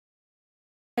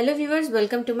Hello viewers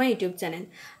welcome to my YouTube channel.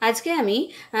 आज के आमी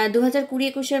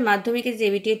 2020-21 माध्यमिक जे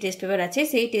ABTA टेस्ट पेपर आछे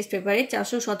सेई टेस्ट पेपारे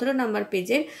 417 नम्बर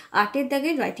पेजेर 8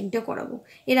 दागेर राइटिंगटा कराबो।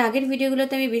 एर आगेर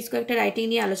भिडियोगुलोते आमी बेश कयेकटा राइटिंग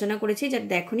निये आलोचना करेछि, जारा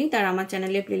देखोनि तारा आमार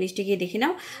चैनेलेर प्लेलिस्टे गिये देखे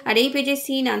नाओ। आर एई पेजे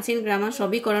सीन आनसीन ग्रामार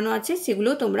सबई करानो आछे,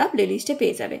 सेगुलो तोमरा प्लेलिस्टे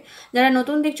पेये जाबे। Zara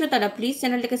Natun देखछो Tara please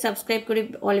चैनेलटाके subscribe करे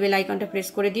अल बेल आइकनटा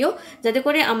प्रेस करे दिओ, जाते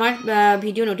करे आमार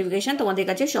भिडियो नोटिफिकेशन तोमादेर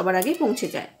काछे सबार आगे पौंछे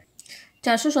जाय।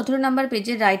 417 नम्बर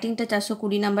पेजे राइटिंगटा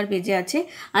 420 नम्बर पेजे आछे।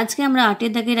 आज के आमरा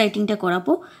 8 दागे राइटिंगटा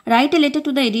कराबो। Right a letter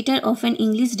to the editor of an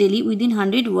English daily within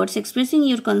 100 words expressing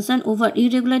your concern over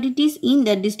irregularities in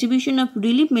the distribution of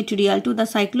relief material to the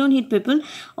cyclone hit people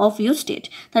of your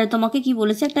state। তাহলে তোমাকে কি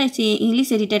বলেছে, একটা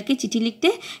English এডিটরকে চিঠি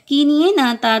লিখতে, কি নিয়ে না,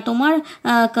 তা তোমার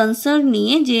কনসার্ন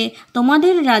নিয়ে যে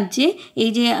তোমাদের রাজ্যে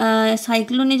এই যে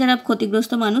সাইক্লোনে যারা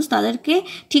ক্ষতিগ্রস্ত মানুষ তাদেরকে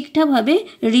ঠিকঠাকভাবে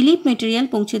রিলিফ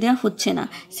মেটেরিয়াল পৌঁছে দেওয়া হচ্ছে না,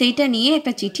 সেইটা নিয়ে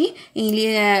একটা চিঠি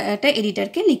একটা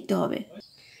এডিটরকে লিখতে হবে।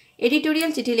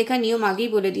 এডিটোরিয়াল চিঠি লেখা নিয়ম আগেই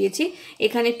বলে দিয়েছি।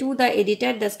 এখানে to the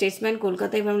editor the Statesman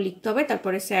Kolkata এভাবে লিখতে হবে,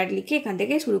 তারপরে স্যার লিখে এখান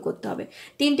থেকে শুরু করতে হবে।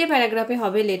 3টে প্যারাগ্রাফে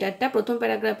হবে লেটারটা। প্রথম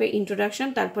প্যারাগ্রাফে ইন্ট্রোডাকশন,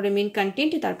 তারপরে মেন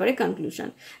কন্টেন্ট, তারপরে কনক্লুশন।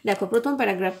 দেখো প্রথম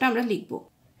প্যারাগ্রাফটা আমরা লিখব।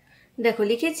 দেখো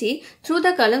লিখেছি, through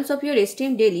the columns of your esteem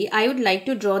daily I would like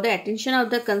to draw the attention of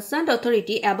the concerned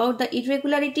authority about the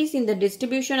ইররেগুলারিটিস in the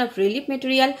distribution of relief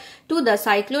material to the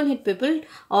cyclone hit people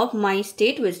of my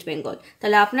state West Bengal.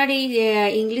 তাহলে আপনার এই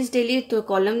English ডেলির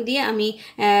কলম দিয়ে আমি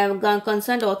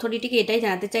concerned অথরিটিকে এটাই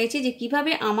জানাতে চাইছি যে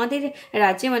কিভাবে আমাদের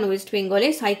রাজ্যে মানে ওয়েস্ট বেঙ্গলে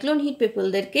সাইক্লোন হিট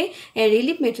পিপলদেরকে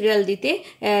রিলিফ মেটেরিয়াল দিতে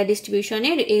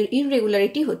ডিস্ট্রিবিউশনের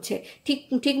ইররেগুলারিটি হচ্ছে,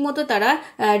 ঠিক মতো তারা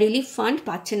রিলিফ ফান্ড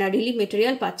পাচ্ছে না, রিলিফ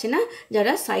মেটেরিয়াল পাচ্ছে না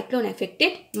যারা সাইক্লোন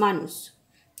এফেক্টেড মানুষ।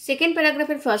 সেকেন্ড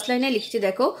প্যারাগ্রাফের ফার্স্ট লাইনে লিখছি,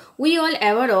 দেখো, we all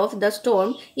aware of the storm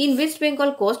in West Bengal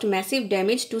cost massive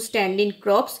damage to standing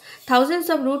crops, thousands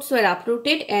of roots war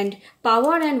uprooted and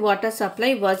power and water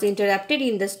supply was interrupted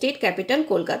in the state capital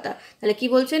Kolkata. তাহলে কি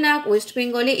বলছে না, West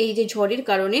বেঙ্গলে এই যে ঝড়ের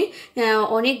কারণে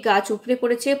অনেক গাছ উপড়ে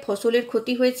পড়েছে, ফসলের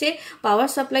ক্ষতি হয়েছে, পাওয়ার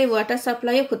সাপ্লাই ওয়াটার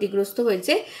সাপ্লাইও ক্ষতিগ্রস্ত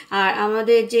হয়েছে, আর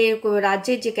আমাদের যে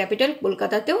রাজ্যের যে ক্যাপিটাল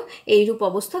কলকাতাতেও এইরূপ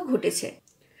অবস্থা ঘটেছে।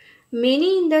 Many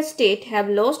in the state have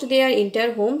lost their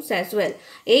entire homes as well।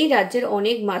 এই রাজ্যের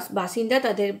অনেক বাসিন্দা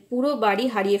তাদের পুরো বাড়ি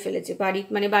হারিয়ে ফেলেছে,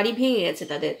 বাড়ি ভেঙে গেছে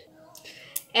তাদের।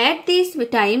 At this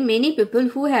time, many people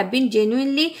who have been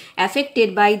genuinely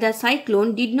affected by the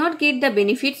cyclone did not get the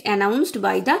benefits announced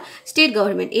by the state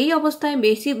government। এই অবস্থায়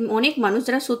অনেক মানুষ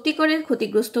যারা সত্যিকারের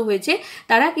ক্ষতিগ্রস্ত হয়েছে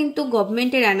তারা কিন্তু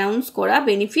গভর্নমেন্টের অ্যানাউন্স করা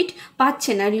বেনিফিট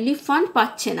পাচ্ছে না, রিলিফ ফান্ড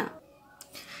পাচ্ছে না।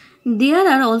 There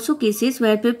are also cases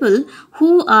where people who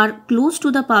are close to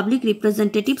the public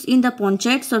representatives in the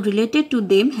panchayats or related to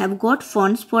them have got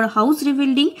funds for house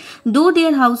rebuilding, though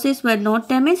their houses were not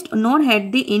damaged nor had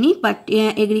they any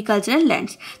agricultural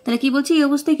lands। তাহলে কি বলছি, এই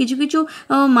অবস্থায় কিছু কিছু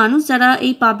মানুষ যারা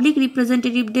এই পাবলিক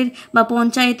রিপ্রেজেন্টেটিভদের বা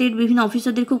পঞ্চায়েতের বিভিন্ন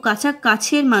অফিসারদের খুব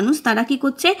কাছের মানুষ, তারা কি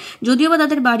করছে, যদিও বা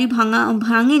তাদের বাড়ি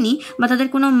ভাঙেনি বা তাদের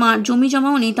কোনো জমি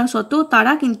জমাও নেই, তা সত্ত্বেও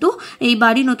তারা কিন্তু এই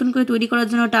বাড়ি নতুন করে তৈরি করার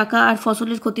জন্য টাকা আর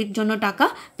ফসলের ক্ষতির জন্য টাকা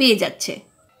পেয়ে যাচ্ছে।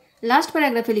 লাস্ট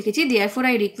প্যারাগ্রাফে লিখেছি, therefore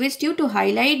I request you to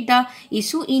highlight the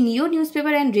issue in your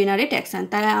newspaper and generate action।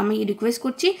 তারা আমি রিকোয়েস্ট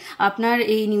করছি আপনার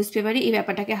এই নিউজপেপারে এই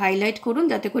ব্যাপারটাকে হাইলাইট করুন,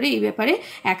 যাতে করে এই ব্যাপারে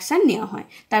অ্যাকশান নেওয়া হয়।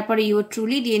 তারপরে ইউর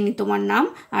ট্রুলি দিয়ে তোমার নাম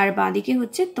আর বাঁদিকে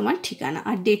হচ্ছে তোমার ঠিকানা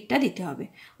আর ডেটটা দিতে হবে।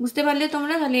 বুঝতে পারলে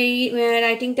তোমরা? তাহলে এই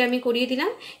রাইটিংটা আমি করিয়ে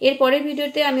দিলাম। এর পরের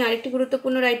ভিডিওতে আমি আরেকটি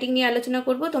গুরুত্বপূর্ণ রাইটিং নিয়ে আলোচনা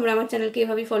করব। তোমরা আমার চ্যানেলকে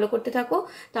এভাবেই ফলো করতে থাকো,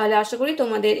 তাহলে আশা করি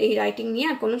তোমাদের এই রাইটিং নিয়ে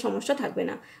আর কোনো সমস্যা থাকবে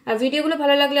না। আর ভিডিওগুলো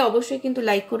ভালো লাগলে অবশ্যই কিন্তু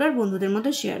লাইক করো আর বন্ধুদের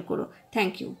মধ্যে শেয়ার করো।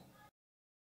 Thank you.